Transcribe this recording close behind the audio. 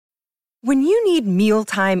When you need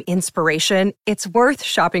mealtime inspiration, it's worth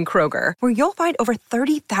shopping Kroger, where you'll find over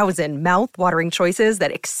 30,000 mouth-watering choices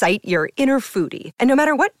that excite your inner foodie. And no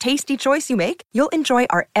matter what tasty choice you make, you'll enjoy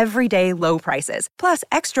our everyday low prices, plus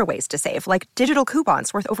extra ways to save, like digital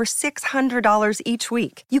coupons worth over $600 each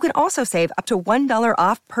week. You can also save up to $1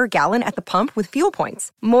 off per gallon at the pump with fuel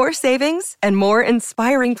points. More savings and more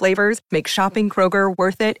inspiring flavors make shopping Kroger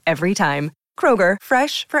worth it every time. Kroger,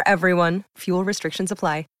 fresh for everyone. Fuel restrictions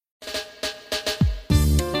apply.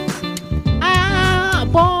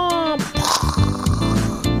 Bomb!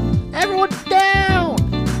 Everyone down!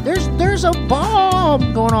 There's a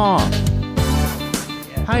bomb going on.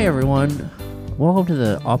 Hi everyone, welcome to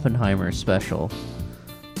the Oppenheimer special.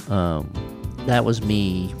 That was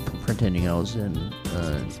me pretending I was in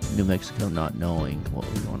New Mexico, not knowing what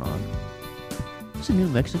was going on. Is it New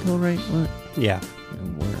Mexico, right? What? Yeah.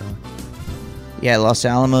 Yeah, Los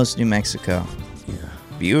Alamos, New Mexico. Yeah.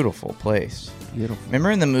 Beautiful place. Beautiful.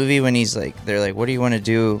 Remember in the movie when they're like, what do you want to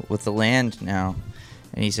do with the land now?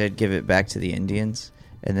 And he said, give it back to the Indians.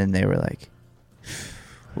 And then they were like,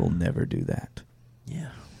 we'll never do that. Yeah.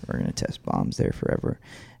 We're going to test bombs there forever.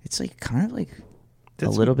 It's like kind of like a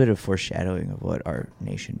little bit of foreshadowing of what our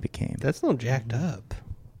nation became. That's not jacked up.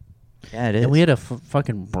 Yeah, it is. And we had a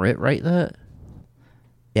fucking Brit write that?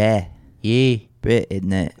 Yeah. Yeah. Brit,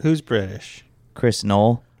 isn't it? Who's British? Chris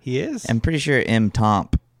Knoll. He is? I'm pretty sure Emma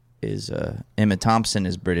Thompson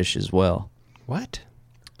is British as well. What?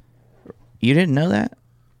 You didn't know that?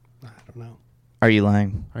 I don't know. Are you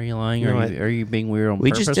lying? Are you lying? No, Are you being weird on We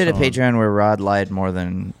purpose? just did a Patreon where Rod lied more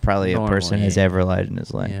than probably a Normally, person has ever lied in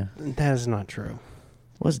his life. Yeah. That is not true.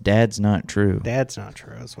 What's dad's not true? Dad's not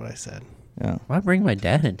true, is what I said. Oh. Why bring my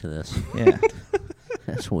dad into this? Yeah.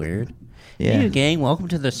 That's weird. Yeah. Hey, gang! Welcome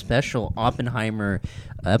to the special Oppenheimer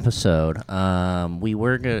episode.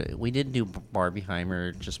 We didn't do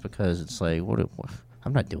Barbieheimer just because it's like,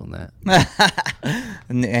 I'm not doing that.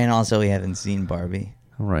 And also, we haven't seen Barbie.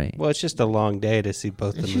 Right. Well, it's just a long day to see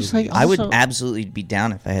both the It's movies. just like, I would Also- absolutely be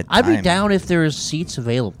down if I had time. I'd be down if there was seats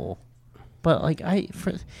available, but like I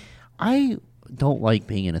don't like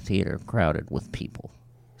being in a theater crowded with people.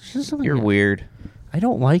 It's just something You're weird. I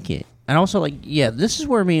don't like it. And also, this is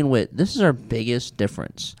where me and Whit, this is our biggest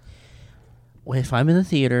difference. If I'm in the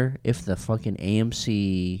theater, if the fucking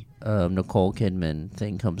AMC Nicole Kidman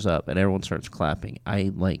thing comes up and everyone starts clapping,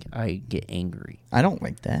 I get angry. I don't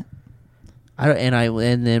like that.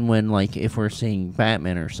 And then when if we're seeing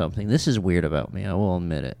Batman or something, this is weird about me. I will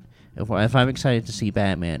admit it. If I'm excited to see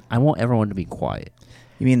Batman, I want everyone to be quiet.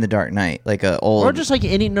 You mean The Dark Knight, like a old, Or just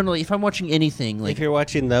if I'm watching anything, if you're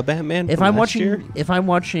watching The Batman if from I'm last watching year? if I'm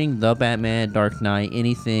watching The Batman, Dark Knight,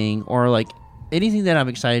 anything, or anything that I'm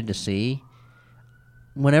excited to see,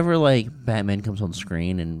 whenever Batman comes on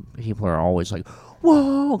screen and people are always like,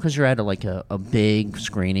 whoa, because you're at a big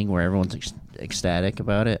screening where everyone's ecstatic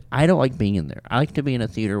about it. I don't like being in there. I like to be in a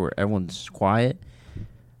theater where everyone's quiet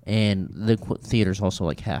and the theater's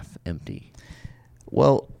also half empty.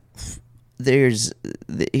 Well,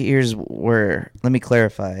 here's where, let me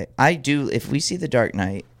clarify. I do, if we see The Dark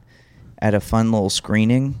Knight at a fun little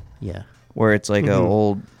screening, Yeah. where it's like a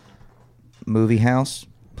old movie house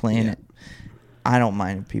playing it, I don't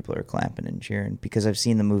mind if people are clapping and cheering because I've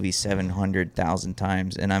seen the movie 700,000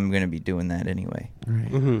 times and I'm going to be doing that anyway.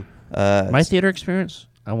 Right. Mm-hmm. My theater experience,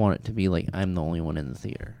 I want it to be I'm the only one in the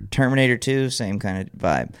theater. Terminator 2, same kind of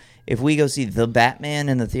vibe. If we go see The Batman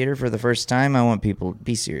in the theater for the first time, I want people to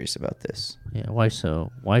be serious about this. Yeah, why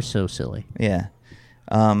so silly? Yeah.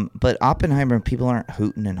 But Oppenheimer, people aren't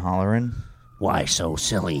hooting and hollering. Why so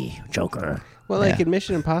silly, Joker? Well, Yeah. in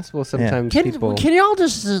Mission Impossible, sometimes Can people... y'all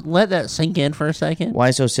just let that sink in for a second?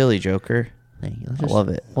 Why so silly, Joker? Thank you. I love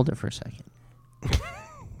it. Hold it for a second.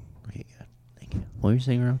 Okay, good. Thank you. What were you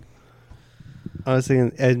saying, Ron? I was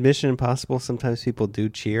thinking, at Mission Impossible, sometimes people do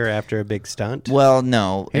cheer after a big stunt. Well,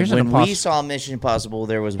 no. Here's an when we impos- saw Mission Impossible,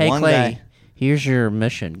 there was Hey, one Clay, guy. here's your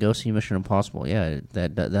mission. Go see Mission Impossible. Yeah,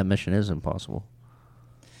 that mission is impossible.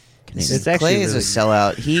 It's actually Clay is a really-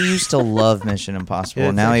 sellout. He used to love Mission Impossible.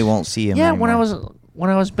 Yeah, Now he won't see him Yeah, anymore. when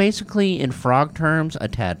I was basically in frog terms a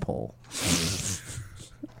tadpole.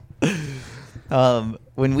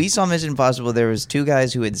 When we saw Mission Impossible, there was two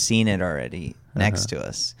guys who had seen it already next to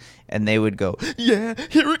us, and they would go, "Yeah,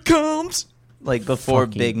 here it comes!" Before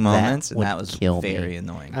Fucking big that moments, and would that was kill me. very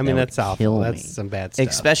annoying. I mean, That that's would kill awful. me. That's some bad stuff.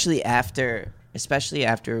 Especially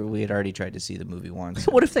after we had already tried to see the movie once.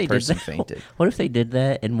 What if they The did person that? fainted. What if they did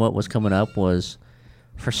that and what was coming up was,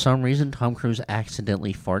 for some reason, Tom Cruise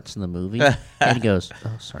accidentally farts in the movie and he goes,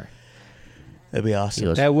 "Oh, sorry." That'd be He awesome.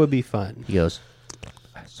 goes, That would be fun. he goes,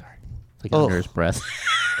 "Oh, sorry," Oh. under his breath.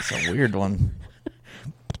 That's a weird one.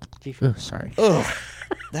 Oh, sorry. Ugh.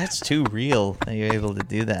 That's too real that you're able to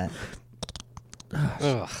do that.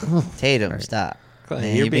 Ugh. Tatum, stop. Clay,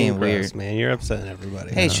 Man, you're being gross, weird. man. You're upsetting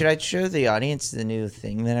everybody. Hey, should I show the audience the new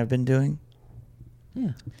thing that I've been doing?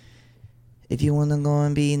 Yeah. If you wanna go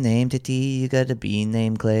and be named Tati, you gotta be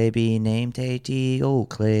named Clay, be named Tati. Oh,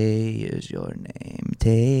 Clay is your name,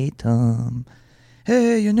 Tatum.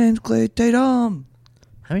 Hey, your name's Clay Tatum.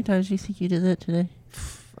 How many times do you think you did that today?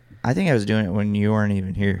 I think I was doing it when you weren't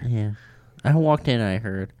even here. Yeah. I walked in and I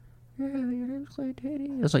heard, yeah, your name's Clay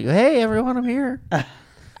Tatey. I was like, hey, everyone, I'm here.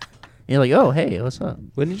 You're like, oh, hey, what's up?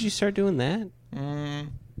 When did you start doing that?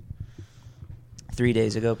 3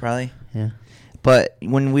 days ago, probably. Yeah. But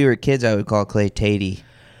when we were kids, I would call Clay Tatey.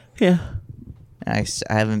 Yeah. I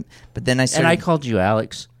haven't, but then I started. And I called you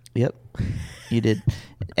Alex. Yep, you did.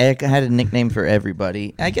 I had a nickname for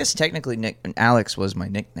everybody. I guess technically Alex was my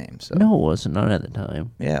nickname. So No, it wasn't. Not at the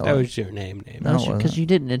time. yeah, That was your name. No, it wasn't. Because you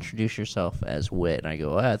didn't introduce yourself as Wit. And I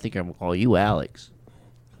go, I think I'm going to call you Alex.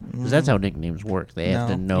 Because that's how nicknames work. They have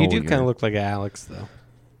No. to know. You do kind of look like Alex, though.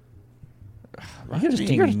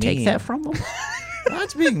 You're going to take that from them?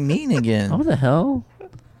 Rod's being mean again. What the hell?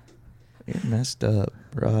 You're messed up,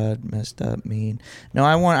 Rod. Messed up, mean. No,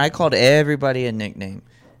 I called everybody a nickname,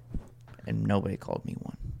 and nobody called me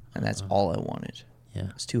one, and that's all I wanted. Yeah.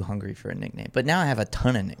 I was too hungry for a nickname, but now I have a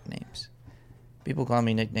ton of nicknames. People call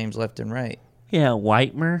me nicknames left and right. Yeah,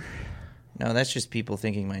 Whitemer. No, that's just people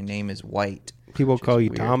thinking my name is White. People which call is you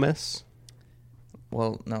weird. Thomas.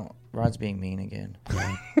 Well, no, Rod's being mean again.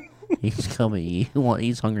 He's coming.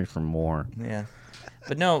 He's hungry for more. Yeah.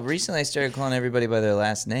 But no, recently I started calling everybody by their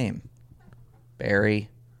last name. Barry,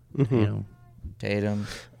 You know. Tatum.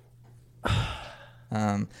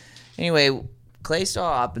 Anyway, Clay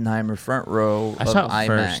saw Oppenheimer front row I of saw it IMAX.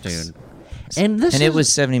 first, dude. And It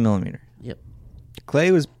was 70 millimeter. Yep.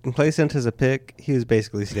 Clay sent us a pic. He was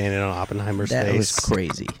basically standing on Oppenheimer's That face. was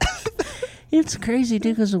crazy. It's crazy,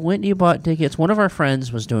 dude, because Whitney bought tickets. One of our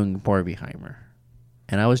friends was doing Barbieheimer,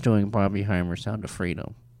 and I was doing Barbieheimer Sound of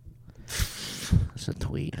Freedom. It's a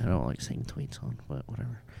tweet. I don't like saying tweets on, but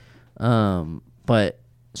whatever. But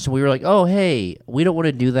so we were like, oh, hey, we don't want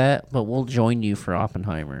to do that, but we'll join you for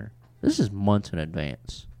Oppenheimer. This is months in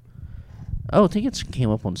advance. Oh, tickets came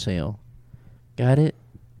up on sale. Got it.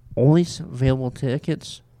 Only available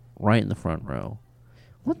tickets right in the front row.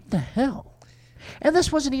 What the hell? And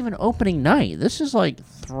this wasn't even opening night. This is like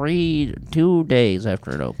 2 days after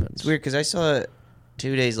it opens. It's weird because I saw it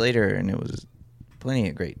 2 days later and it was plenty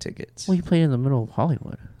of great tickets. Well, you played in the middle of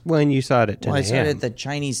Hollywood. When you saw it at 10 Well, I saw it a.m. at the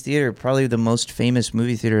Chinese theater, probably the most famous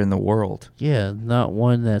movie theater in the world. Yeah, not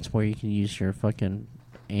one that's where you can use your fucking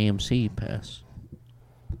AMC pass.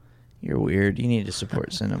 You're weird. You need to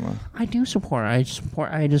support cinema. I do support. I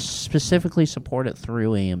just specifically support it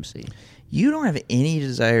through AMC. You don't have any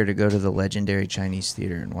desire to go to the legendary Chinese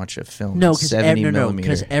theater and watch a film No, in 70 millimeter.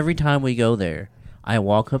 because every time we go there, I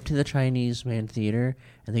walk up to the Chinese man theater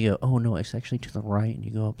and they go, "Oh no, it's actually to the right," and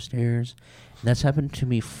you go upstairs. And that's happened to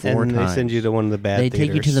me four and times. they send you to one of the bad They theaters.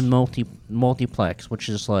 take you to the multiplex, which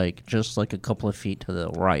is just like a couple of feet to the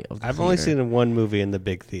right of the I've theater. only seen one movie in the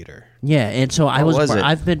big theater. Yeah, and so What was it?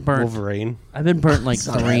 I've been burnt. Wolverine. I've been burnt like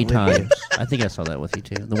Saw that 3 with you. times. I think I saw that with you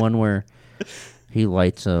too. The one where he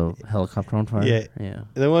lights a helicopter on fire. Yeah. Yeah.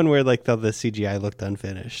 The one where the CGI looked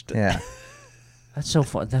unfinished. Yeah. That's so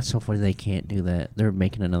fun. That's so funny. They can't do that. They're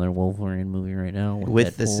making another Wolverine movie right now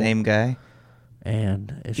With the Deadpool, same guy,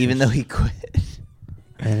 and it's even just, though he quit.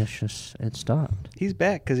 and it stopped. He's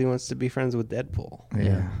back because he wants to be friends with Deadpool.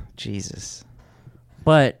 Yeah. Jesus.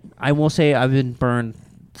 But I will say I've been burned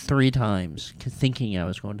 3 times thinking I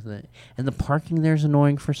was going to the, and the parking there's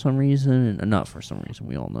annoying for some reason, and not for some reason.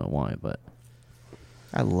 We all know why, but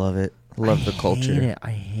I love it. Love the culture. I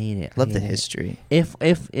hate it. Love I the hate it. history.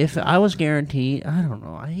 If I was guaranteed, I don't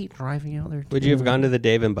know. I hate driving out there. Would you have gone to the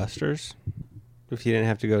Dave and Buster's if you didn't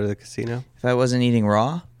have to go to the casino? If I wasn't eating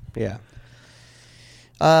raw, Yeah.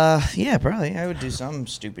 yeah, probably. I would do some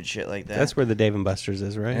stupid shit like that. That's where the Dave and Buster's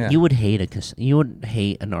is, right? Yeah. You would hate You would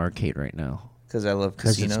hate an arcade right now because I love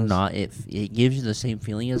because casinos. it's not. It gives you the same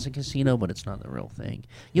feeling as a casino, but it's not the real thing.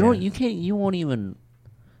 You Yeah. don't. You can't. You won't even.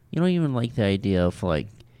 You don't even like the idea of like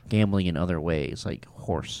gambling in other ways, like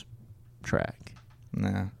horse track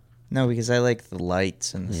No, because I like the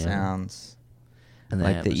lights and the Yeah. sounds. and the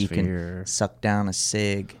Like that you atmosphere. can suck down a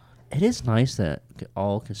cig. It is nice that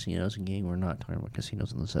all casinos and gaming. We're not talking about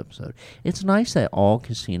casinos in this episode. It's nice that all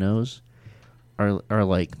casinos are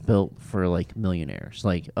like built for like millionaires.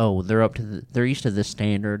 Like, oh, they're used to this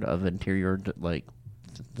standard of interior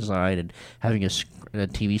design and having a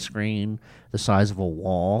TV screen the size of a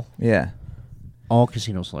wall. Yeah, All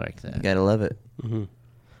casinos are like that. you gotta love it. Mm-hmm.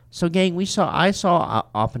 So, gang, I saw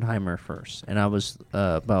Oppenheimer first, and I was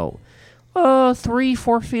about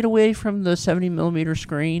 3-4 feet away from the 70mm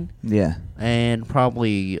screen, Yeah. and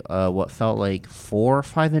probably what felt like 4 or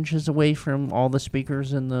 5 inches away from all the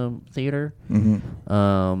speakers in the theater.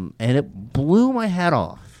 Mm-hmm. And it blew my hat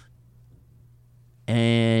off.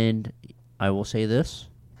 And I will say this: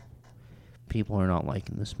 people are not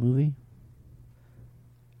liking this movie.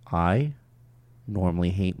 I normally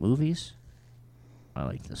hate movies. I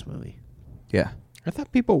like this movie. Yeah. I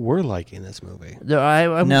thought people were liking this movie.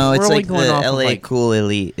 No, it's like the LA Cool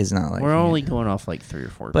Elite is not like. We're only going off like 3 or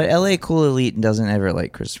 4. But LA Cool Elite doesn't ever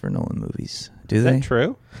like Christopher Nolan movies, do Is they? that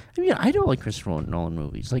true? I mean, I don't like Christopher Nolan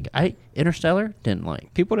movies. Like Interstellar, didn't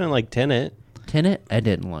like. People didn't like Tenet. Tenet, I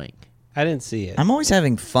didn't like. I didn't see it. I'm always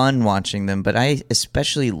having fun watching them, but I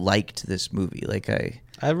especially liked this movie.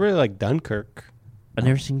 I really like Dunkirk. I've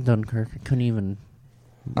never seen Dunkirk. I couldn't even.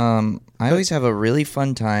 I always have a really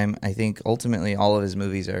fun time. I think ultimately all of his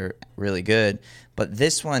movies are really good, but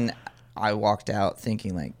this one I walked out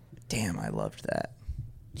thinking like, damn, I loved that.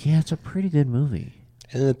 Yeah, it's a pretty good movie.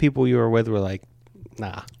 And the people you were with were like,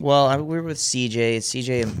 nah. Well, we were with CJ.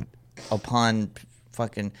 CJ, upon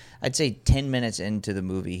fucking, I'd say 10 minutes into the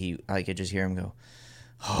movie, I could just hear him go,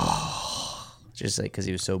 oh, just like because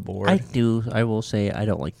he was so bored. I will say I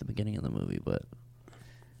don't like the beginning of the movie, but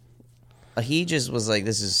he just was like,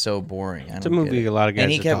 this is so boring. It's a movie a lot of guys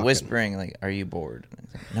and he are kept talking. whispering like, are you bored? And I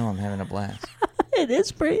was like, no, I'm having a blast. it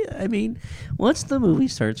is pretty. I mean, once the movie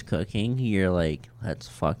starts cooking, you're like, let's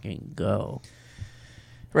fucking go.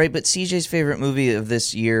 Right, but CJ's favorite movie of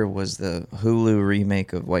this year was the Hulu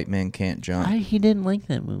remake of White Man Can't Jump. He didn't like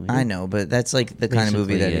that movie. I know, but that's like the kind of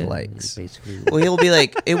movie that he likes. Basically, Well, he'll be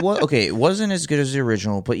like, it wasn't as good as the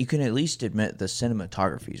original, but you can at least admit the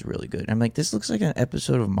cinematography is really good. I'm like, this looks like an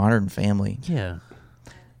episode of Modern Family. yeah.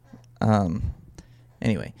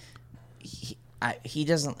 Anyway, he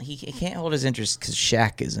can't hold his interest because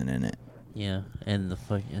Shaq isn't in it. Yeah, and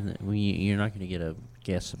you're not going to get a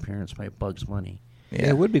guest appearance by Bugs Bunny. Yeah,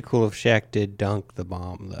 it would be cool if Shaq did dunk the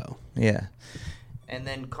bomb, though. Yeah. And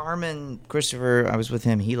then Christopher, I was with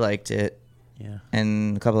him. He liked it. Yeah.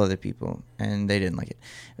 And a couple other people, and they didn't like it.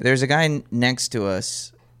 There's a guy next to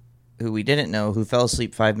us who we didn't know who fell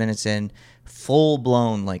asleep 5 minutes in, full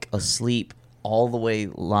blown, like asleep, all the way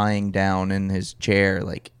lying down in his chair,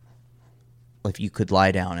 like if you could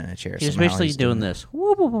lie down in a chair. He was somehow basically he's doing this.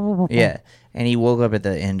 Yeah. And he woke up at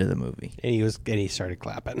the end of the movie. And he started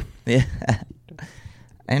clapping. Yeah.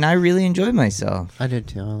 And I really enjoyed myself. I did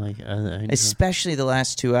too. I Especially the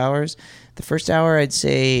last 2 hours. The first hour, I'd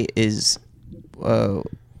say, is it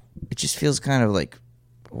just feels kind of like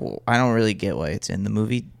I don't really get why it's in the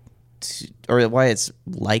movie or why it's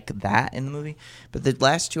like that in the movie. But the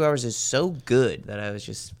last 2 hours is so good that I was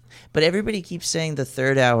just. But everybody keeps saying the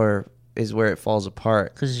third hour is where it falls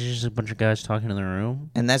apart. Because there's just a bunch of guys talking in the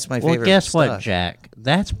room. And that's my favorite. Well, guess stuff. what, Jack?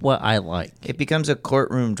 That's what I like. It becomes a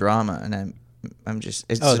courtroom drama, and I'm just.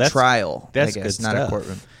 It's a that's trial. that's I guess, good not stuff. a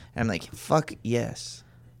courtroom. And I'm like, fuck yes.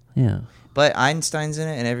 Yeah. But Einstein's in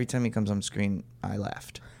it, and every time he comes on screen, I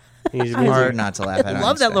laughed. He's Hard not to laugh at I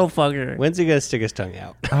love that Einstein. little fucker. When's he going to stick his tongue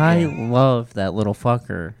out? I love that little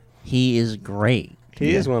fucker. He is great.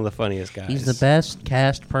 He is one of the funniest guys. He's the best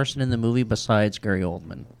cast person in the movie besides Gary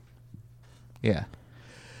Oldman. Yeah.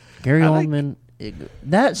 Gary Oldman,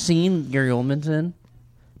 that scene Gary Oldman's in,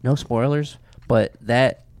 no spoilers, but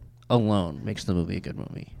that alone makes the movie a good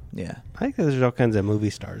movie. Yeah. I think there's all kinds of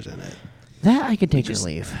movie stars in it. That I could take or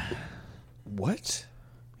leave. What?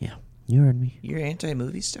 Yeah, you heard me. You're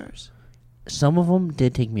anti-movie stars? Some of them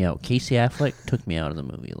did take me out. Casey Affleck took me out of the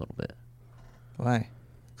movie a little bit. Why?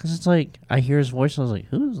 Because it's like, I hear his voice, and I was like,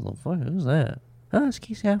 who's the fuck? Who's that? Oh, it's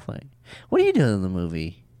Casey Affleck. What are you doing in the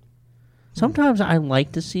movie? Sometimes I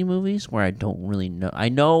like to see movies where I don't really know. I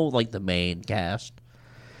know, like, the main cast.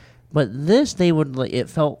 But this, it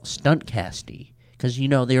felt stunt casty. Because, they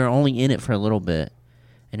were only in it for a little bit.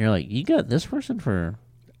 And you're like, you got this person for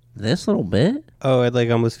this little bit? Oh,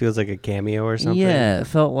 it almost feels like a cameo or something? Yeah, it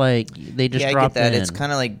felt like they just dropped I get that. in. It's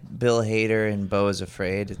kind of like Bill Hader and Beau is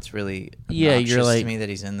Afraid. It's really Yeah, you're obnoxious like- to me that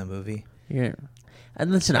he's in the movie. Yeah.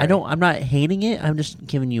 And listen, I'm not hating it. I'm just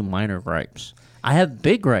giving you minor gripes. I have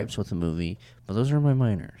big gripes with the movie, but those are my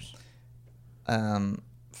minors.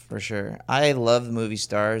 For sure. I love movie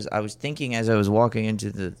stars. I was thinking as I was walking into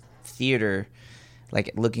the theater,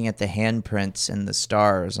 like looking at the handprints and the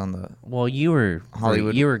stars on the. Well, you were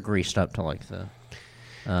Hollywood. You were greased up to like the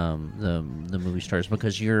movie stars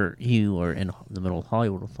because you are in the middle of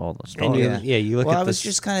Hollywood with all the stars. And you look well, at I was this.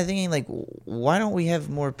 just kind of thinking, like, why don't we have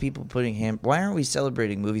more people putting why aren't we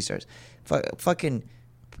celebrating movie stars? Fucking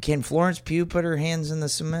Can Florence Pugh put her hands in the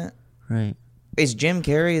cement? Right. Is Jim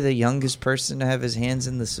Carrey the youngest person to have his hands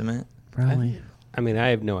in the cement? Probably. I mean, I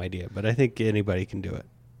have no idea, but I think anybody can do it.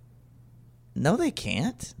 No, they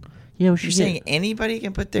can't. Yeah, we You're should saying anybody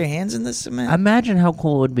can put their hands in the cement? Imagine how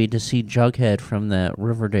cool it would be to see Jughead from that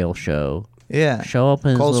Riverdale show Yeah. show up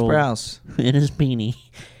in Cole his little, Sprouse. in his beanie,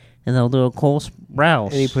 and they'll do a Cole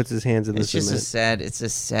Sprouse. And he puts his hands in the It's just cement. it's a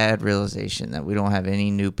sad realization that we don't have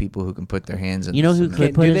any new people who can put their hands in You the know who cement.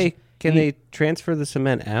 could put his, Can they transfer the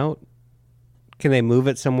cement out? Can they move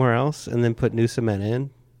it somewhere else and then put new cement in?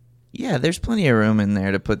 Yeah, there's plenty of room in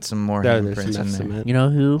there to put some more No, there's handprints in enough there. cement. You know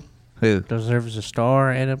who Who? deserves a star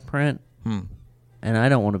and a print? Hmm. And I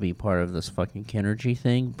don't want to be part of this fucking Kennergy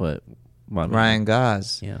thing, but I mean, Ryan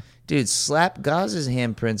Gos. Yeah. Dude, slap Gos's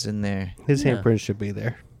handprints in there. His Yeah. handprint should be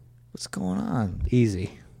there. What's going on?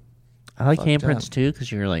 Easy. I like Fucked handprints up. too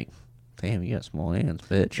because you're like, damn, you got small hands,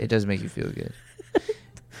 bitch. It does make you feel good.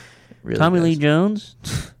 Really Tommy does. Lee Jones,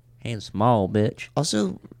 hands small, bitch.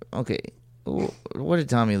 Also, okay, what did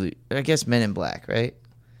Tommy Lee? I guess Men in Black, right?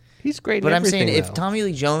 He's great in But I'm saying everything, if though. Tommy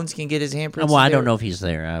Lee Jones can get his handprints, Well, I in there, don't know if he's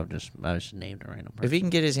there. I just named a random person. if he can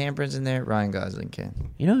get his handprints in there. Ryan Gosling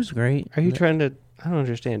can. You know who's great? Are you trying to... I don't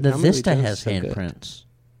understand. The Tommy Lee Vista Jones has is so good. handprints.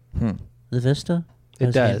 Hmm. The Vista It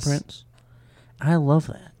has does. handprints. I love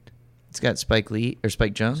that. It's got Spike Lee or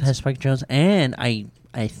Spike Jones. It has Spike Jones, and I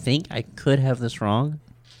think I could have this wrong.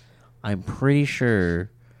 I'm pretty sure.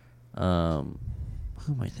 Who am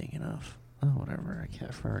I thinking of? Oh, whatever.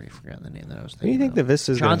 I've already forgotten the name that I was Do thinking you think of. the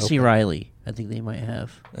Vista's going John to C. open? Reilly. I think they might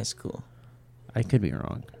have. That's cool. I could be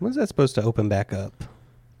wrong. When's that supposed to open back up?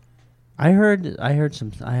 I heard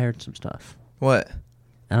some stuff. What?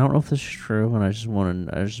 I don't know if this is true, and I just want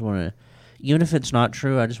to, even if it's not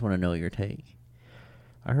true, I just want to know your take.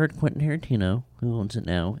 I heard Quentin Tarantino, who owns it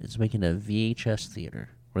now, is making a VHS theater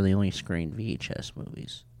where they only screen VHS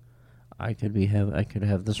movies. I could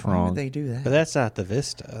have this Why wrong. would they do that? But that's not the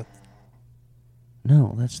Vista.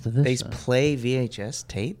 No, that's the They Vista. play VHS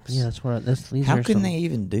tapes. Yeah, that's what. These How are can some- they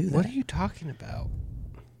even do that? What are you talking about?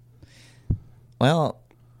 Well,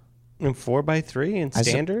 In 4x3 and I su-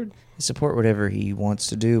 standard? I support whatever he wants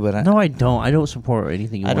to do, but No, I don't. I don't support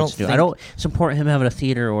anything he I wants don't to do. I think- don't support him having a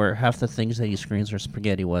theater where half the things that he screens are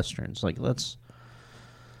spaghetti westerns. Like,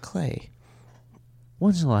 Clay.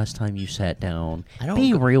 when's the last time you sat down? I don't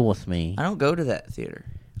Be go- real with me. I don't go to that theater.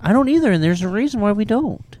 I don't either, and there's a reason why we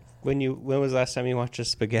don't. When was the last time you watched a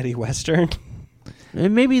spaghetti western?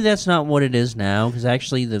 And maybe that's not what it is now, because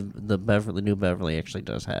actually the new Beverly actually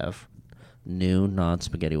does have new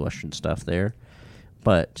non-spaghetti western stuff there.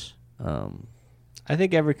 But I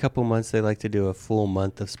think every couple months they like to do a full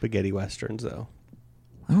month of spaghetti westerns, though.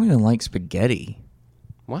 I don't even like spaghetti.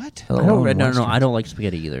 What? I don't like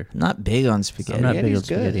spaghetti either. I'm not big on spaghetti. I'm not big on Spaghetti's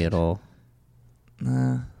spaghetti good. at all.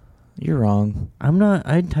 Nah, you're wrong. I'm not.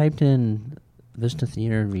 I typed in Vista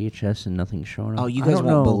Theater VHS and nothing's showing up. Oh, you I guys don't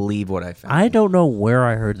won't know. believe what I found. I don't know where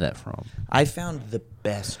I heard that from. I found the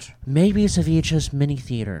best. Maybe it's a VHS mini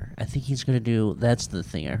theater. I think he's gonna do. That's the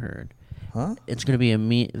thing I heard. Huh? It's gonna be a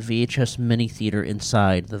VHS mini theater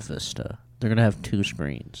inside the Vista. They're gonna have 2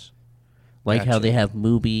 screens, like how Gotcha. they have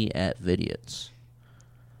Mubi at Vidiots.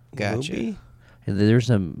 Gotcha. Movie? And there's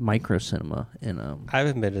a micro cinema in I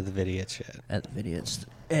haven't been to the video yet. at Vidiots.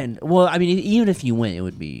 And well, I mean, even if you went,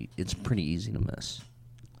 it's pretty easy to miss.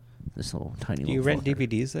 This little tiny. Do you little rent fucker.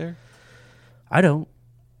 DVDs there? I don't.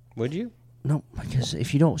 Would you? No, because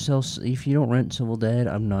if you don't rent Civil Dead,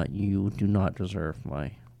 you do not deserve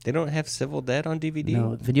my. They don't have Civil Dead on DVD?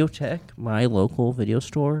 No, Videotech, my local video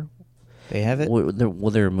store. They have it?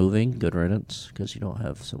 They're moving. Good riddance, because you don't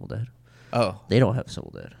have Civil Dead. Oh, They don't have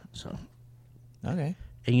Civil Dead. So, okay.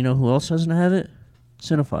 and you know who else doesn't have it?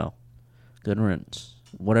 Cinephile. Good riddance.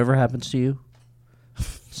 Whatever happens to you.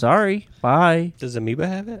 Sorry. Bye. Does Amoeba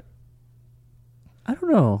have it? I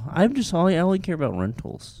don't know. I only care about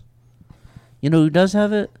rentals. You know who does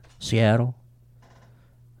have it? Seattle.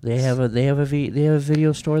 They have a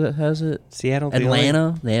video store that has it. Seattle.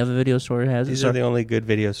 Atlanta, they have a video store that has it. These are the only good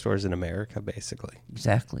video stores in America, basically.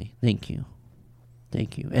 Exactly. Thank you.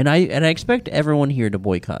 And I expect everyone here to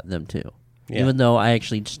boycott them too. Yeah. Even though I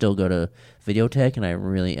actually still go to Videotech,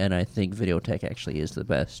 and I think Videotech actually is the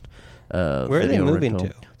best. Where are they video moving rental.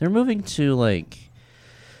 to? They're moving to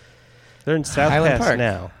They're in South Highland Pass Park.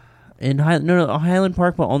 now. Highland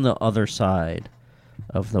Park, but on the other side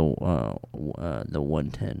of the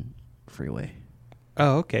 110 freeway.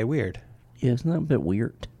 Oh, okay. Weird. Yeah, isn't that a bit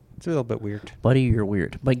weird? It's a little bit weird. Buddy, you're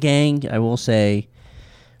weird. But gang, I will say,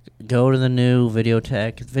 go to the new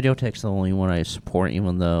Videotech. Videotech's the only one I support,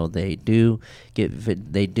 even though they do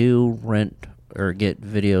rent or get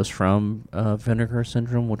videos from Vinegar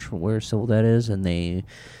Syndrome, where Civil Dead is, and they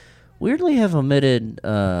weirdly have omitted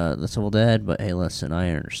the Civil Dead. But hey, listen, I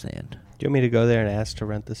understand. Do you want me to go there and ask to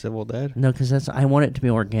rent the Civil Dead? No, because I want it to be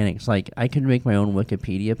organic. It's like I could make my own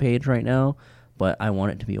Wikipedia page right now, but I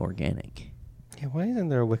want it to be organic. Yeah, why isn't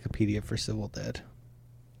there a Wikipedia for Civil Dead?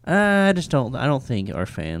 I just don't. I don't think our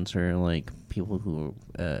fans are like people who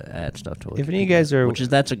add stuff to it. If any of you guys are,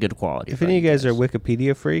 that's a good quality. If any of you guys are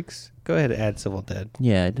Wikipedia freaks, go ahead and add Civil Dead.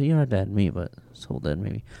 Yeah, you don't have to add me, but Civil Dead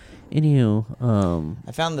maybe. Anywho,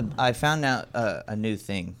 I found out a new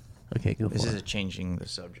thing. Okay, go for it. This is changing the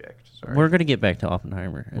subject. Sorry. We're gonna get back to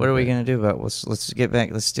Oppenheimer. What are we gonna do about? Let's get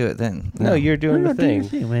back. Let's do it then. No, you're doing the thing.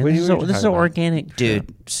 Man. This is an organic,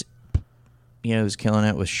 dude. You know who's killing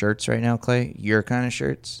it with shirts right now, Clay? Your kind of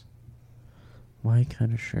shirts. My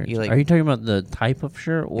kind of shirts. Are you talking about the type of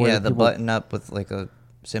shirt? Or yeah, the button up with like a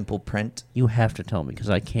simple print. You have to tell me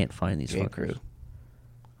because I can't find these J. fuckers. Crew.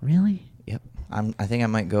 Really? Yep. I think I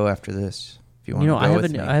might go after this. If you want to go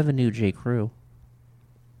with me. I have a new J. Crew.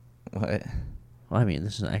 What? Well, I mean,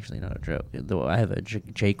 this is actually not a joke. Though I have a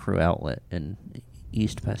J. Crew outlet in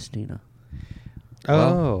East Pasadena.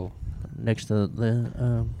 Oh, next to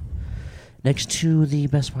the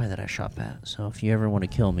Best Buy that I shop at. So if you ever want to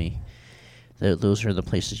kill me, those are the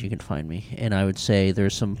places you can find me. And I would say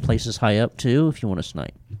there's some places high up too if you want to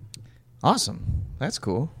snipe. Awesome. That's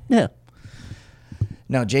cool. Yeah.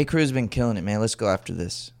 No, J. Crew's been killing it, man. Let's go after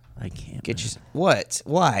this. I can't. Get you. What?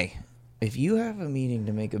 Why? If you have a meeting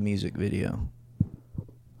to make a music video.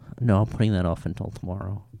 No, I'm putting that off until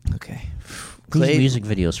tomorrow. Okay. These music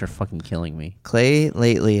videos are fucking killing me. Clay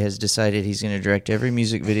lately has decided he's going to direct every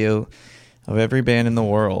music video of every band in the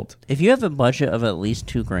world. If you have a budget of at least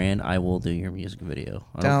 $2,000, I will do your music video.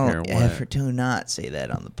 I don't care what. Do not say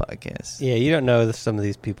that on the podcast. Yeah, you don't know some of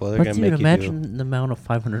these people. They're going to make you imagine the amount of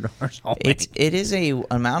 $500 I'll make. It is a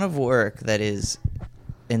amount of work that is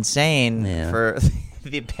insane for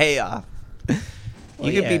the payoff.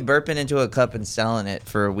 You could be burping into a cup and selling it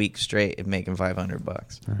for a week straight and making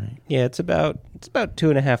 $500. Right. Yeah, it's about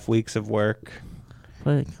 2.5 weeks of work.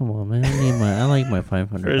 But come on, man, I like my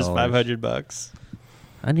 $500. There's $500.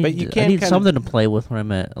 I need something to play with when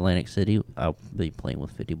I'm at Atlantic City. I'll be playing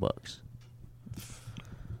with $50.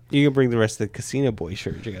 You can bring the rest of the Casino Boy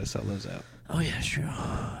shirts. You got to sell those out. Oh yeah, sure.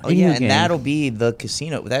 Oh yeah, and that'll be the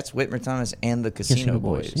casino. That's Whitmer Thomas and the Casino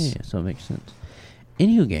Boys. Yeah, so it makes sense.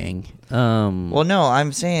 Anywho, gang. Well, no,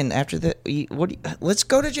 I'm saying after let's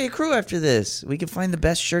go to J. Crew after this. We can find the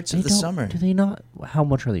best shirts of the summer. Do they not? How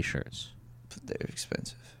much are these shirts? They're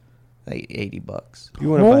expensive. Like $80. You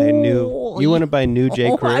want to buy a new? You want to buy new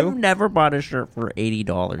J. Crew? I've never bought a shirt for $80.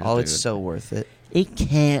 Oh, dude. it's so worth it. It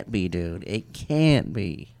can't be, dude. It can't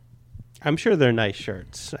be. I'm sure they're nice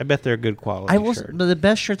shirts. I bet they're good quality shirts. The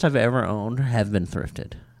best shirts I've ever owned have been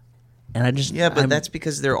thrifted. And but that's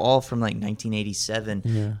because they're all from like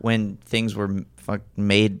 1987 when things were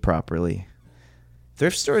made properly.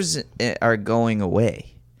 Thrift stores are going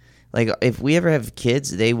away. Like if we ever have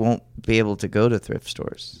kids, they won't be able to go to thrift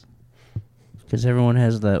stores because everyone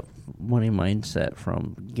has that money mindset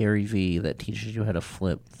from Gary Vee that teaches you how to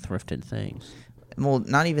flip thrifted things. Well,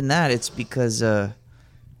 not even that. It's because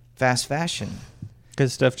fast fashion.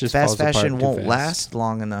 Because stuff just fast falls fashion apart won't too fast. last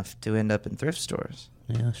long enough to end up in thrift stores.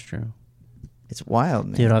 Yeah, that's true. It's wild,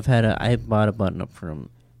 man. Dude, I bought a button up from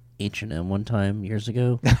H&M one time years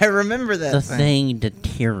ago. I remember that. The thing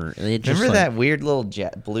deteriorated. Remember that weird little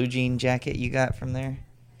blue jean jacket you got from there?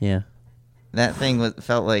 Yeah. That thing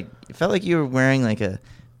felt like you were wearing like a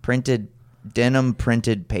denim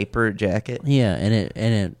printed paper jacket. Yeah, and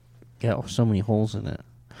it got so many holes in it.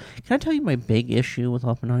 Can I tell you my big issue with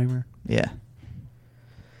Oppenheimer? Yeah.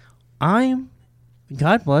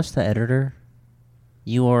 God bless the editor.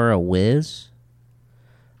 You are a whiz.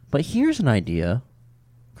 But here's an idea,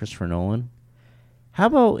 Christopher Nolan. How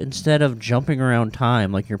about instead of jumping around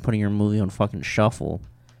time like you're putting your movie on fucking shuffle,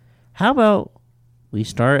 how about we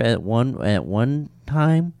start at one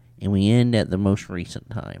time and we end at the most recent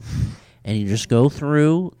time? And you just go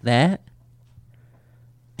through that.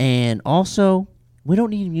 And also, we don't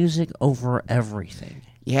need music over everything.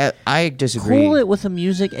 Yeah, I disagree. Cool it with the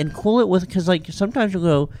music and cool it with, because like sometimes you'll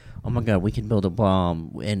go, oh my god, we can build a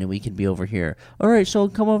bomb and we can be over here. All right, so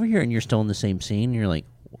come over here, and you're still in the same scene. And you're like,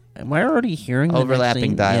 am I already hearing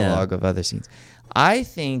overlapping dialogue of other scenes? I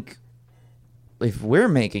think if we're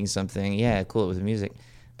making something, cool it with the music.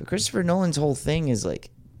 But Christopher Nolan's whole thing is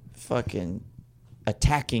like fucking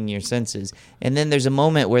attacking your senses. And then there's a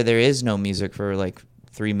moment where there is no music for like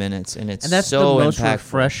 3 minutes, and that's so the most impactful.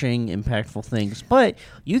 refreshing, impactful things. But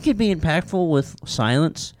you could be impactful with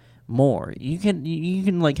silence more. You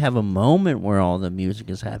can like have a moment where all the music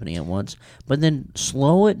is happening at once, but then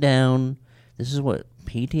slow it down. This is what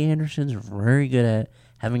P.T. Anderson's very good at,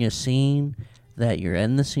 having a scene that you're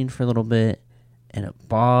in the scene for a little bit, and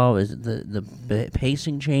the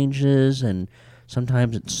pacing changes, and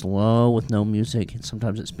sometimes it's slow with no music, and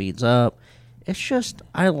sometimes it speeds up. It's just,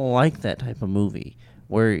 I like that type of movie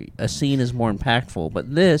where a scene is more impactful.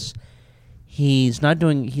 But this, he's not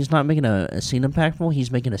making a scene impactful.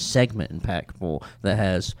 He's making a segment impactful that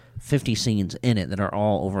has 50 scenes in it that are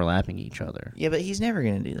all overlapping each other. Yeah, but he's never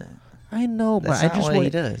going to do that. I know, but That's I not just what he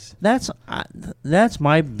does. That's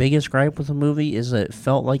my biggest gripe with the movie, is that it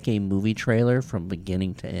felt like a movie trailer from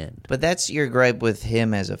beginning to end. But that's your gripe with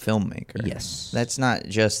him as a filmmaker. Yes. That's not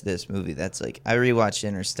just this movie. That's like, I rewatched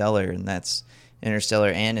Interstellar, and that's Interstellar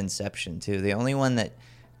and Inception too. The only one that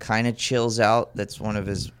kind of chills out, that's one of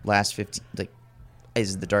his last 15, like,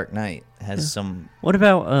 is The Dark Knight. Has some. What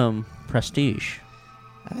about Prestige?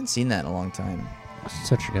 I haven't seen that in a long time. It's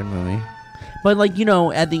such a good movie. But, like,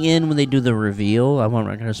 at the end when they do the reveal, I'm not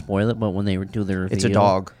going to spoil it, but when they do the reveal... It's a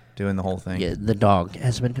dog doing the whole thing. Yeah, the dog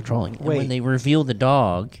has been controlling it. And Wait. when they reveal the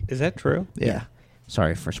dog... Is that true? Yeah.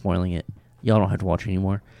 Sorry for spoiling it. Y'all don't have to watch it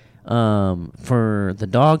anymore. For the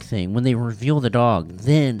dog thing, when they reveal the dog,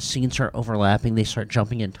 then scenes start overlapping. They start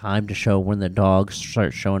jumping in time to show when the dogs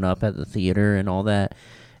start showing up at the theater and all that.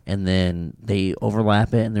 And then they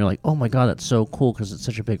overlap it, and they're like, oh my God, that's so cool because it's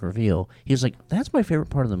such a big reveal. He's like, that's my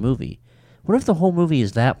favorite part of the movie. What if the whole movie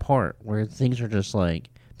is that part where things are just like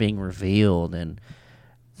being revealed and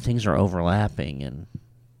things are overlapping? And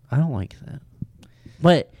I don't like that.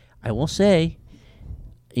 But I will say,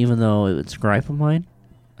 even though it's a gripe of mine,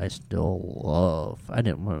 I still love. I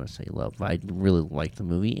didn't want to say love, but I really like the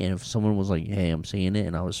movie. And if someone was like, hey, I'm seeing it,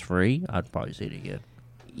 and I was free, I'd probably see it again.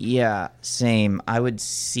 Yeah, same. I would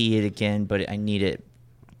see it again, but I need it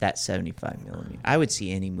that 75 millimeter. I would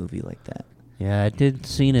see any movie like that. Yeah, I did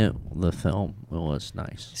seen it, the film. It was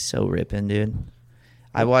nice. So ripping, dude.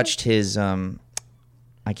 I watched his, I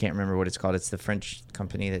can't remember what it's called. It's the French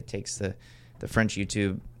company that takes the French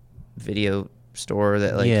YouTube video store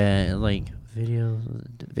that, like... Yeah, like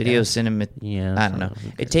video cinema. Yeah. I don't know.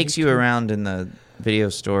 It takes you around in the video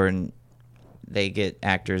store, and they get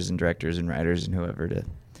actors and directors and writers and whoever to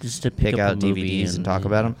just to pick up out DVDs and talk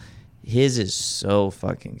about them. His is so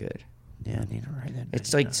fucking good. Yeah, I need to write that.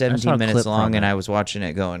 It's like 17 minutes long, and I was watching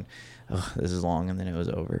it going, oh, this is long, and then it was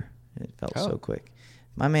over. It felt so quick.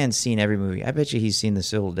 My man's seen every movie. I bet you he's seen The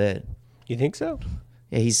Civil Dead. You think so?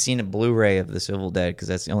 Yeah, he's seen a Blu-ray of The Civil Dead because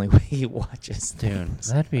that's the only way he watches Dude,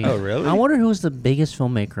 things. that'd be... Oh, really? I wonder who's the biggest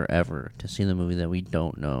filmmaker ever to see the movie that we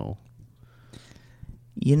don't know.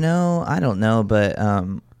 You know, I don't know, but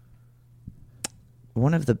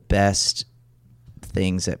one of the best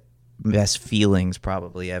feelings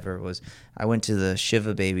probably ever was I went to the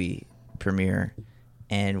Shiva Baby premiere,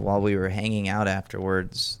 and while we were hanging out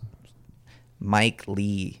afterwards, Mike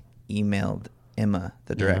Lee emailed Emma,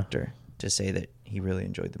 the director, to say that he really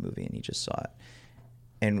enjoyed the movie and he just saw it.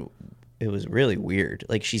 And it was really weird.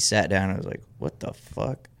 Like, she sat down and I was like, what the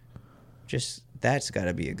fuck? Just, that's got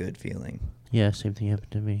to be a good feeling. Yeah, same thing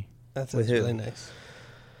happened to me. That's With who? really nice.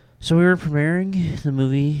 So we were premiering the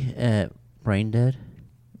movie at Brain Dead,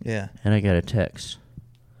 Yeah. and I got a text.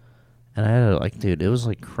 And I had to, like, dude, it was,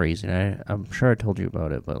 like, crazy. And I'm sure I told you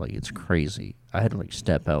about it, but, like, it's crazy. I had to, like,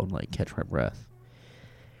 step out and, like, catch my breath.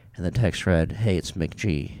 And the text read, hey, it's Mick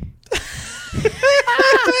G.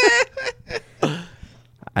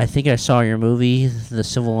 I think I saw your movie, The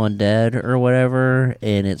Civil Undead or whatever,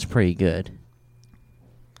 and it's pretty good.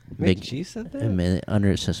 Mick G said that? And then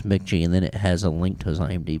under it says Mick G, and then it has a link to his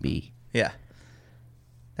IMDb. Yeah.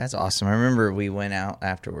 That's awesome. I remember we went out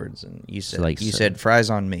afterwards, and you said like, you said fries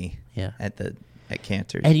on me. Yeah. At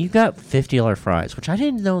Cantor's. And you got $50 fries, which I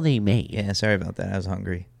didn't know they made. Yeah, sorry about that. I was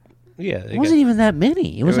hungry. Yeah. It wasn't even that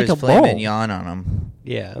many. It was There like a filet bowl. mignon on them.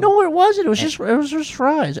 Yeah. No, it wasn't. It was just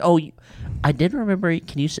fries. Oh, I did remember.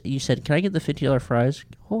 You said, can I get the $50 fries?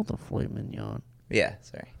 Hold the filet mignon. Yeah,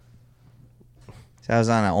 sorry. So I was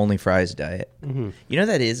on an only fries diet. Mm-hmm. You know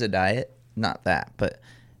that is a diet? Not that, but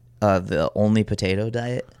the only potato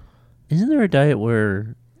diet. Isn't there a diet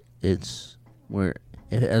where as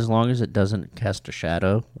long as it doesn't cast a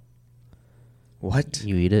shadow, What?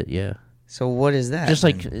 you eat it? Yeah. So what is that? Just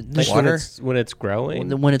like Like water? when it's growing.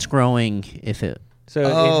 when it's growing, if it.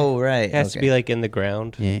 So right. it has to be like in the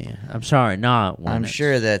ground. Yeah. I'm sorry, not when I'm it's-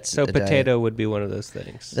 sure that's So a potato diet. would be one of those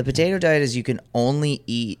things. The potato diet is you can only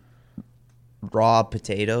eat raw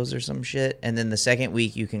potatoes or some shit, and then the second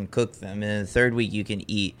week you can cook them, and then the third week you can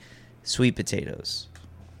eat sweet potatoes.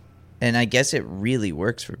 And I guess it really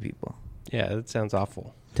works for people. Yeah, that sounds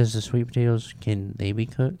awful. Does the sweet potatoes, can they be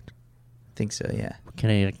cooked? I think so, yeah. Can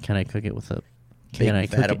I cook it with a... Big Can I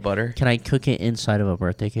vat cook of it, butter? Can I cook it inside of a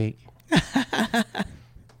birthday cake?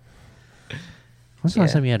 When's the last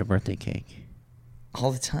Yeah. time you had a birthday cake?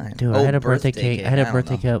 All the time. Dude, Oh, I had a birthday cake. I had a don't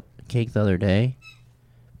birthday know. cake the other day.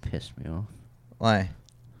 Pissed me off. Why?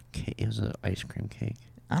 It was an ice cream cake.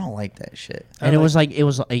 I don't like that shit. And it was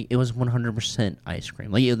 100% ice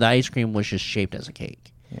cream. Like the ice cream was just shaped as a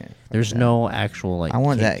cake. Yeah. There's no actual like. I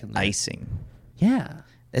want cake that in there. icing. Yeah.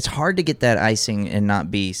 It's hard to get that icing and not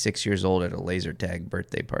be 6 years old at a laser tag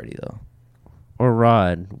birthday party, though. Or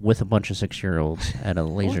Rod with a bunch of 6-year-olds at a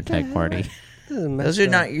laser tag party. Those are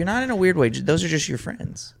not. You're not in a weird way. Those are just your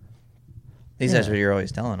friends. At least that's Yeah. what you're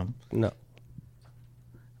always telling them. No,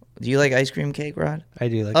 Do you like ice cream cake, Rod? I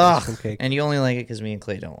do like ice cream cake. And you only like it because me and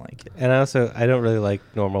Clay don't like it. And I don't really like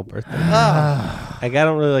normal birthday. I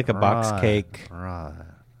don't really like a box Rod, cake,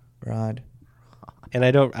 Rod. and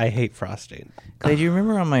I hate frosting. Clay, do you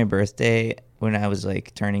remember on my birthday when I was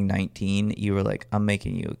like turning 19, you were like, I'm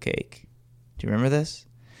making you a cake. Do you remember this?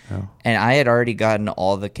 No. And I had already gotten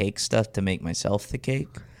all the cake stuff to make myself the cake.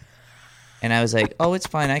 And I was like, oh, it's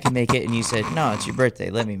fine. I can make it. And you said, no, it's your birthday.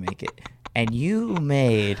 Let me make it. And you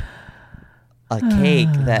made a cake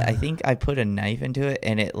that I think I put a knife into it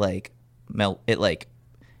and it like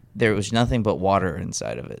there was nothing but water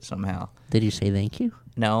inside of it somehow. Did you say thank you?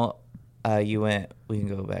 No, you went, we can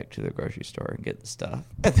go back to the grocery store and get the stuff.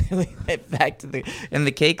 And then we went back to and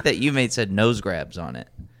the cake that you made said nose grabs on it.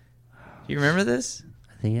 Do you remember this?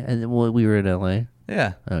 I think we were in LA.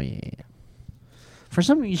 Yeah. Oh yeah. For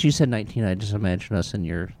some reason, you said 19. I just imagined us in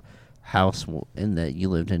your house in that you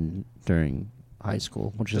lived in during high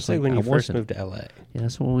school, which Just is like when I you first wasn't. moved to LA. Yeah,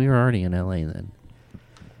 so we were already in LA then.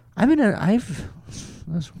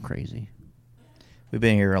 That's crazy. We've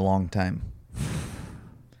been here a long time.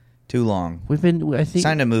 Too long. I think. It's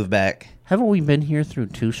time to move back. Haven't we been here through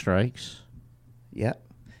 2 strikes? Yep.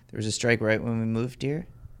 There was a strike right when we moved here.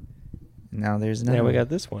 Now there's another. Now we one. got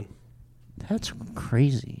this one. That's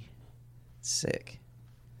crazy. Sick.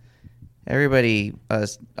 Everybody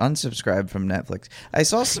unsubscribe from Netflix. I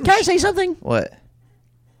saw some. Can I say something? What?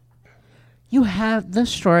 The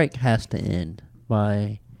strike has to end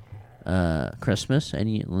by Christmas, and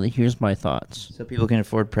here's my thoughts. So people can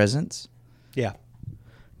afford presents? Yeah.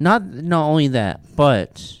 Not only that,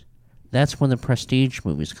 but that's when the Prestige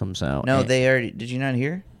movies comes out. No, and- they already. Did you not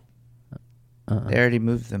hear? They already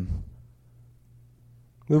moved them.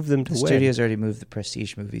 Move them to The where? studios already moved the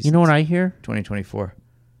Prestige movies. You know what I hear? 2024.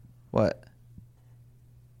 What?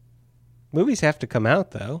 Movies have to come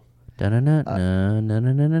out though. That's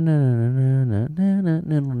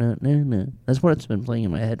what it's been playing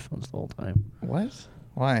in my headphones the whole time. What?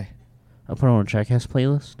 Why? I'll put it on a Jackass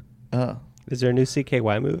playlist. Oh. Is there a new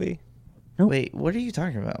CKY movie? Nope. Wait, what are you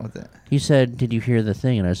talking about with that? You said, "Did you hear the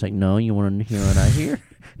thing?" And I was like, "No, you want to hear what I hear?"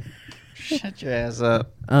 Shut your ass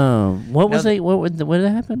up. What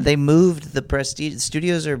did happen? They moved the Prestige.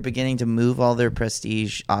 Studios are beginning to move all their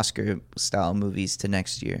Prestige Oscar-style movies to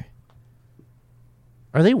next year.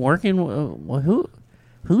 Are they working?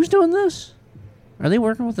 Who's doing this? Are they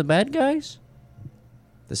working with the bad guys?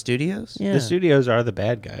 The studios? Yeah. The studios are the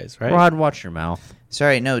bad guys, right? Rod, watch your mouth.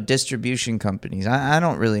 Sorry, no, distribution companies. I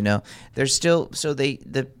don't really know. There's still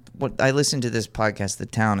I listened to this podcast, The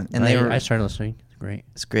Town, and I started listening. It's great.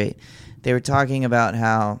 It's great. They were talking about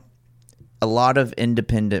how a lot of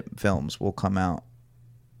independent films will come out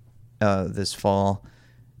this fall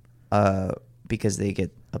because they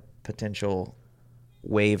get a potential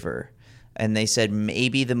waiver, and they said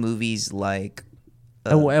maybe the movies like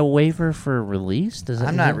A waiver for release?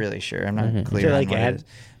 I'm not really sure. I'm not Okay. clear. Is there on like what it is.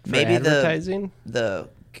 maybe Maybe advertising? the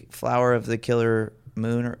Flower of the Killer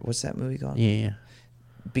Moon, or what's that movie called? Yeah.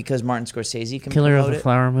 Because Martin Scorsese can Killer of promote the it.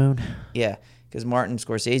 Flower Moon. Yeah, because Martin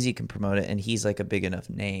Scorsese can promote it, and he's like a big enough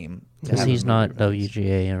name. to Because have a he's movie not release.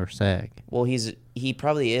 WGA or SAG. Well, he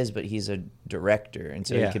probably is, but he's a director, and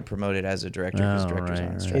so Yeah. he can promote it as a director because Oh, directors right, aren't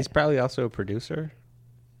on right. strike. He's probably also a producer.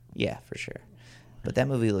 Yeah, for sure. But that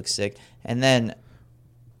movie looks sick. And then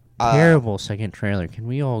Terrible second trailer. Can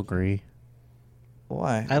we all agree?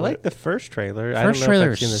 why? I like the first trailer. I First don't know trailer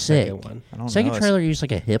if I've seen the is sick. second one. I don't Second know. trailer used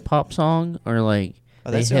like a hip hop song or like.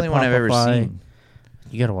 Oh, that's they the only one I've ever hip-hopify. seen.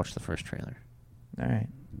 You gotta watch the first trailer. All right.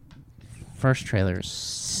 First trailer is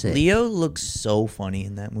sick. Leo looks so funny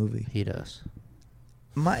in that movie. He does.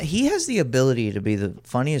 He has the ability to be the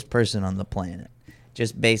funniest person on the planet,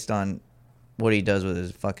 just based on what he does with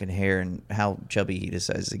his fucking hair and how chubby he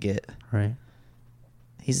decides to get. Right.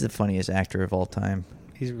 He's the funniest actor of all time.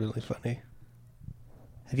 He's really funny.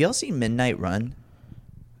 Have y'all seen Midnight Run?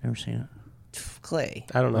 Never seen it. Clay.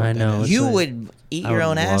 I don't know. I what that know. is. It's You like- would eat I your would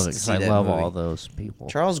own ass love to it 'cause see I that love movie. all those people.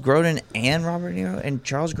 Charles Grodin and Robert De Niro, and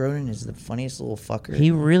Charles Grodin is the funniest little fucker.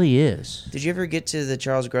 He really is. Did you ever get to the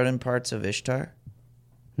Charles Grodin parts of Ishtar?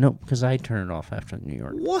 No, because I turned it off after New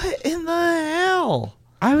York. What in the hell?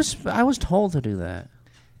 I was told to do that.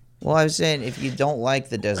 Well, I was saying, if you don't like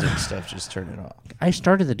the desert stuff, just turn it off. I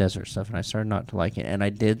started the desert stuff and I started not to like it, and I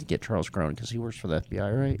did get Charles Grodin because he works for the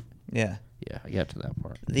FBI, right? Yeah. Yeah, I got to that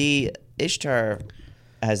part. The Ishtar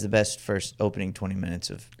has the best first opening 20 minutes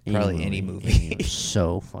of probably any movie. It was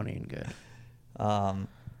so funny and good.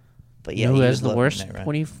 But You yeah, know who he has was the loving worst that,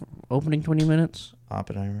 right? opening 20 minutes?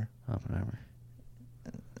 Oppenheimer. Oppenheimer.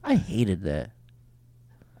 I hated that.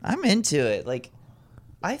 I'm into it. Like,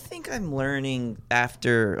 I think I'm learning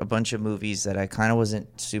after a bunch of movies that I kind of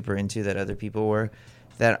wasn't super into that other people were,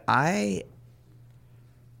 that I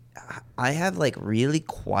have like really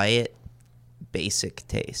quiet, basic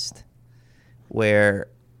taste, where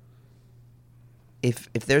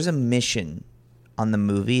if there's a mission on the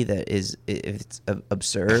movie that is, if it's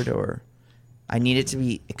absurd, or I need it to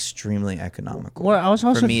be extremely economical. Well, I was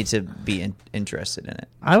also for me to be interested in it.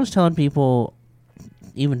 I was telling people,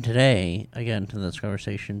 even today, again to this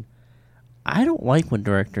conversation, I don't like when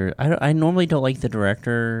director. I normally don't like the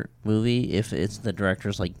director movie if it's the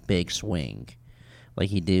director's like big swing, like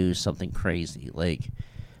he do something crazy, like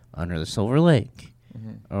Under the Silver Lake,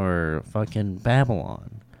 or fucking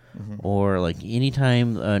Babylon, or like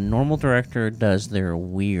anytime a normal director does their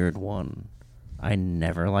weird one, I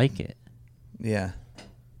never like it. Yeah.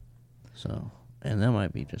 So, and that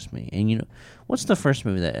might be just me. And you know, what's the first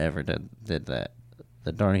movie that ever did that?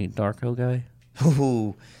 The Donnie Darko guy?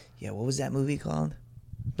 Ooh, yeah. What was that movie called?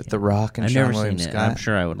 With The Rock and I've Sean never William seen it. Scott. I'm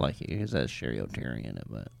sure I would like it because that's Sherry O'Terry in it.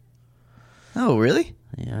 But Oh, really?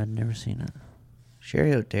 yeah, I'd never seen it.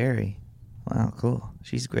 Sherry O'Terry. Wow, cool.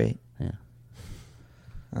 She's great. Yeah,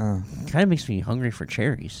 Oh, kind of makes me hungry for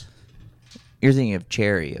cherries. you're thinking of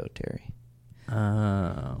Cherry O'Terry.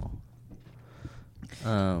 Oh.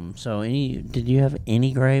 So did you have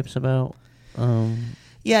any gripes about?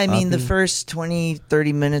 Yeah, I mean, the Uppy? first 20,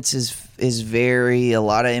 30 minutes is very a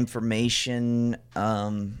lot of information.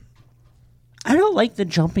 I don't like the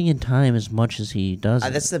jumping in time as much as he does.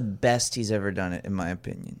 That's the best he's ever done it, in my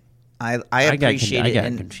opinion. I got appreciate it. I got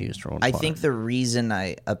and confused for one I part. think the reason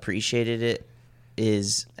I appreciated it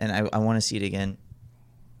is, and I want to see it again,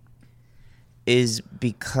 is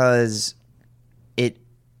because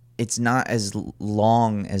it's not as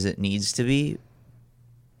long as it needs to be,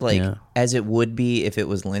 like Yeah. as it would be if it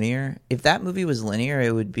was linear. If that movie was linear,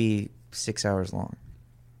 it would be 6 hours long.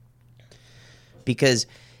 Because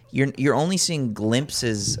you're only seeing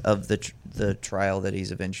glimpses of the trial that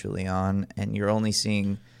he's eventually on, and you're only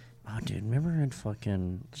seeing. Oh, dude, remember in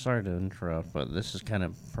fucking... Sorry to interrupt, but this is kind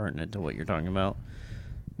of pertinent to what you're talking about.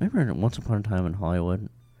 Remember in Once Upon a Time in Hollywood?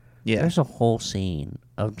 Yeah, There's a whole scene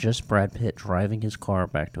of just Brad Pitt driving his car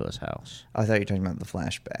back to his house. I thought you were talking about the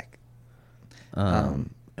flashback. And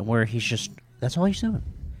where he's just... That's all he's doing.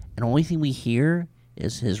 And the only thing we hear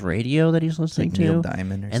is his radio that he's listening like to. Neil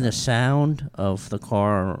Diamond or and the sound of the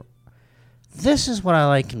car. This is what I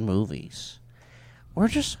like in movies. We're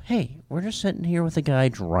just sitting here with a guy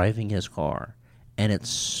driving his car, and it's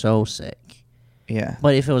so sick. Yeah,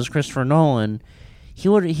 But if it was Christopher Nolan, he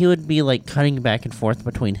would be like cutting back and forth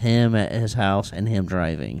between him at his house and him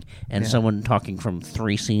driving, and Yeah. someone talking from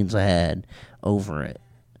 3 scenes ahead over it.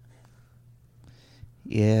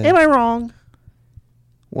 yeah. Am I wrong?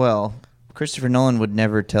 Well, Christopher Nolan would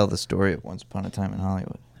never tell the story of Once Upon a Time in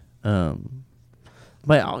Hollywood.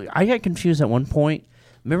 But I got confused at one point.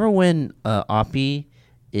 Remember when Oppie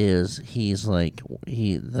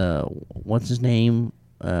what's his name?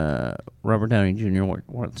 Robert Downey Jr.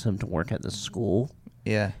 wants him to work at this school,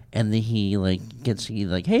 Yeah, and then he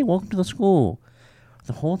hey, welcome to the school.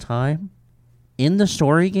 The whole time, in the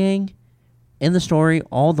story,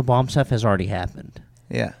 all the bomb stuff has already happened.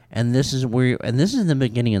 yeah. And this is in the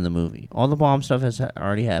beginning of the movie. All the bomb stuff has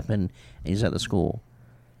already happened, and he's at the school.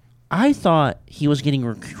 I thought he was getting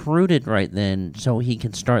recruited right then so he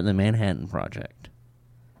could start the Manhattan Project.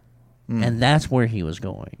 And that's where he was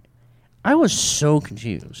going. I was so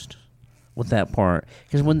confused with that part.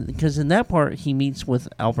 Because in that part, he meets with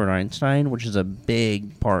Albert Einstein, which is a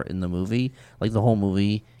big part in the movie. Like, the whole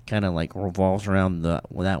movie kind of, like, revolves around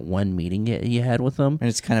that one meeting he had with him. And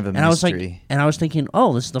it's kind of a And mystery. I was thinking,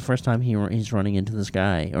 oh, this is the first time he's running into this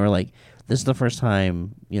guy. Or, like, this is the first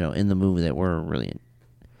time, in the movie that we're really in.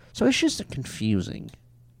 So it's just confusing.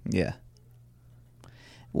 Yeah.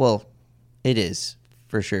 Well, it is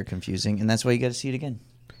for sure confusing, and that's why you got to see it again.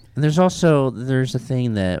 And there's a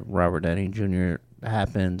thing that Robert Downey Jr.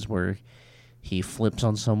 happens where he flips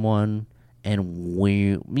on someone, and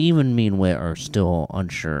even me and Whit are still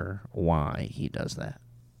unsure why he does that.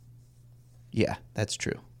 Yeah, that's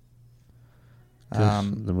true.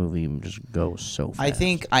 'Cause the movie just goes so fast. I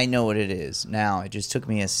think I know what it is now. It just took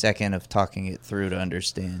me a second of talking it through to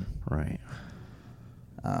understand. Right.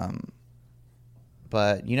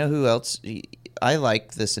 But you know who else? I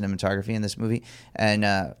like the cinematography in this movie, and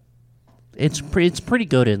It's pretty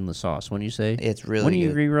good in the sauce, wouldn't you say? it's really Wouldn't you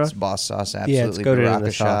good. agree, Ross? It's boss sauce, absolutely. Yeah, it's goated in the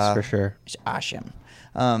Barakasha. sauce for sure. It's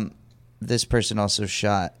awesome. This person also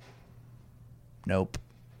shot Nope.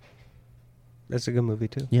 That's a good movie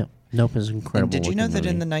too. Yeah. Nope is incredible. And did you know looking that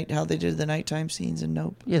in movie. the night, how they did the nighttime scenes in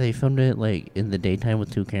Nope? Yeah, they filmed it like in the daytime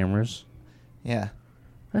with 2 cameras. Yeah.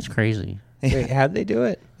 That's crazy. Wait, how'd they do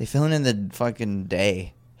it? They filmed in the fucking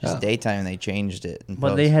day. Just Oh. daytime, and they changed it. In But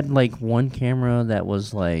post. they had like one camera that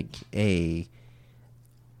was like a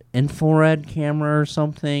infrared camera or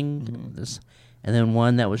something, and then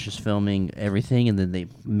one that was just filming everything, and then they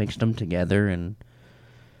mixed them together and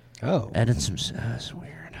Oh, added some. That's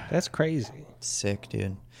weird. that's crazy. Sick,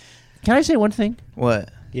 dude. Can I say one thing? What?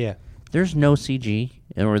 Yeah. There's no CG,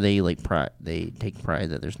 or they they take pride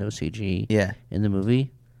that there's no CG. Yeah. In the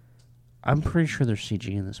movie, I'm pretty sure there's CG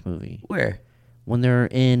in this movie. Where? When they're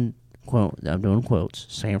in quote, I'm doing quotes,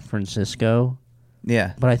 San Francisco,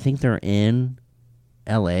 Yeah. but I think they're in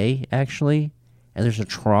L.A. actually, and there's a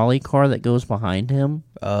trolley car that goes behind him,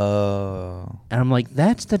 Oh. and I'm like,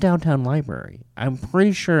 that's the downtown library. I'm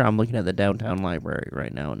pretty sure I'm looking at the downtown library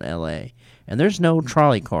right now in L.A., and there's no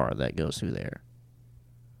trolley car that goes through there.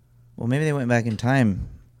 Well, maybe they went back in time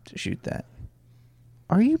to shoot that.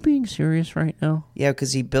 Are you being serious right now? Yeah,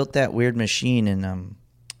 because he built that weird machine in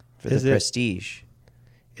for Is the it- Prestige.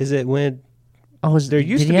 Is it when Oh, There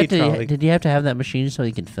used did to he be have to? trolley- Did he have to have that machine so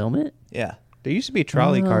he could film it? Yeah. there used to be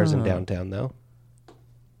trolley cars in Oh. downtown though?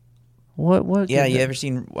 What? Yeah, you ever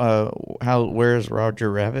seen Where's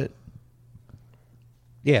Roger Rabbit?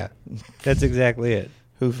 Yeah, that's exactly it.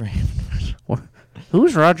 Who framed?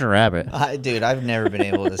 Who's Roger Rabbit? Dude, I've never been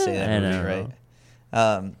able to say that I movie know.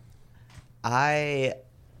 right. I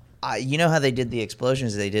you know how they did the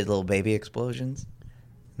explosions? They did little baby explosions,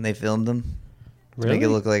 and they filmed them to make it Really?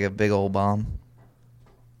 look like a big old bomb.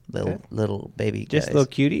 Little Okay. little baby Just guys.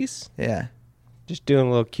 little cuties, Yeah, just doing a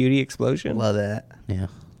little cutie explosion. love that. Yeah.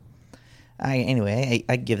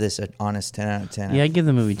 I'd give this an honest 10 out of 10. Yeah, I give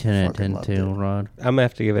the movie 10 out of fucking 10 loved too, it. Rod. I'm gonna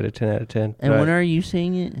have to give it a 10 out of 10. And but when are you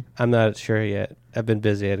seeing it? I'm not sure yet. I've been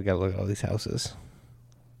busy. I got to look at all these houses.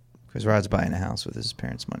 Because Rod's buying a house with his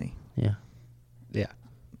parents' money. Yeah. Yeah.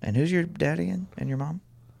 And who's your dad again? And your mom?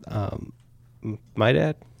 My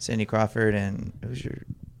dad, Cindy Crawford, and who's your...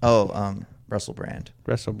 Russell Brand.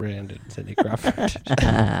 Russell Brand, and Cindy Crawford.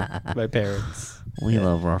 My parents. We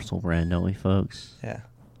love Russell Brand, don't we, folks? Yeah.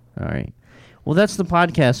 All right. Well, that's the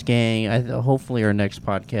podcast, gang. Hopefully our next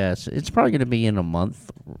podcast, it's probably going to be in a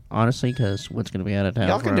month, honestly, because what's going to be out of town.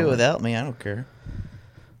 Y'all can do it forever. without me. I don't care.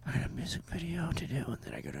 I got a music video to do, and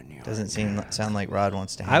then I go to New York. Doesn't sound like Rod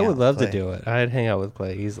wants to hang I out would with love Clay. to do it. I'd hang out with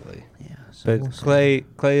Clay easily. Yeah. So But we'll see.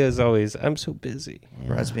 Clay is always, I'm so busy.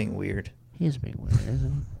 Yeah. Rod's being weird. He's being weird,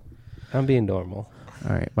 isn't I'm being normal. he?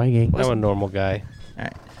 All right. Bye, gang. I'm a normal guy. All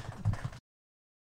right.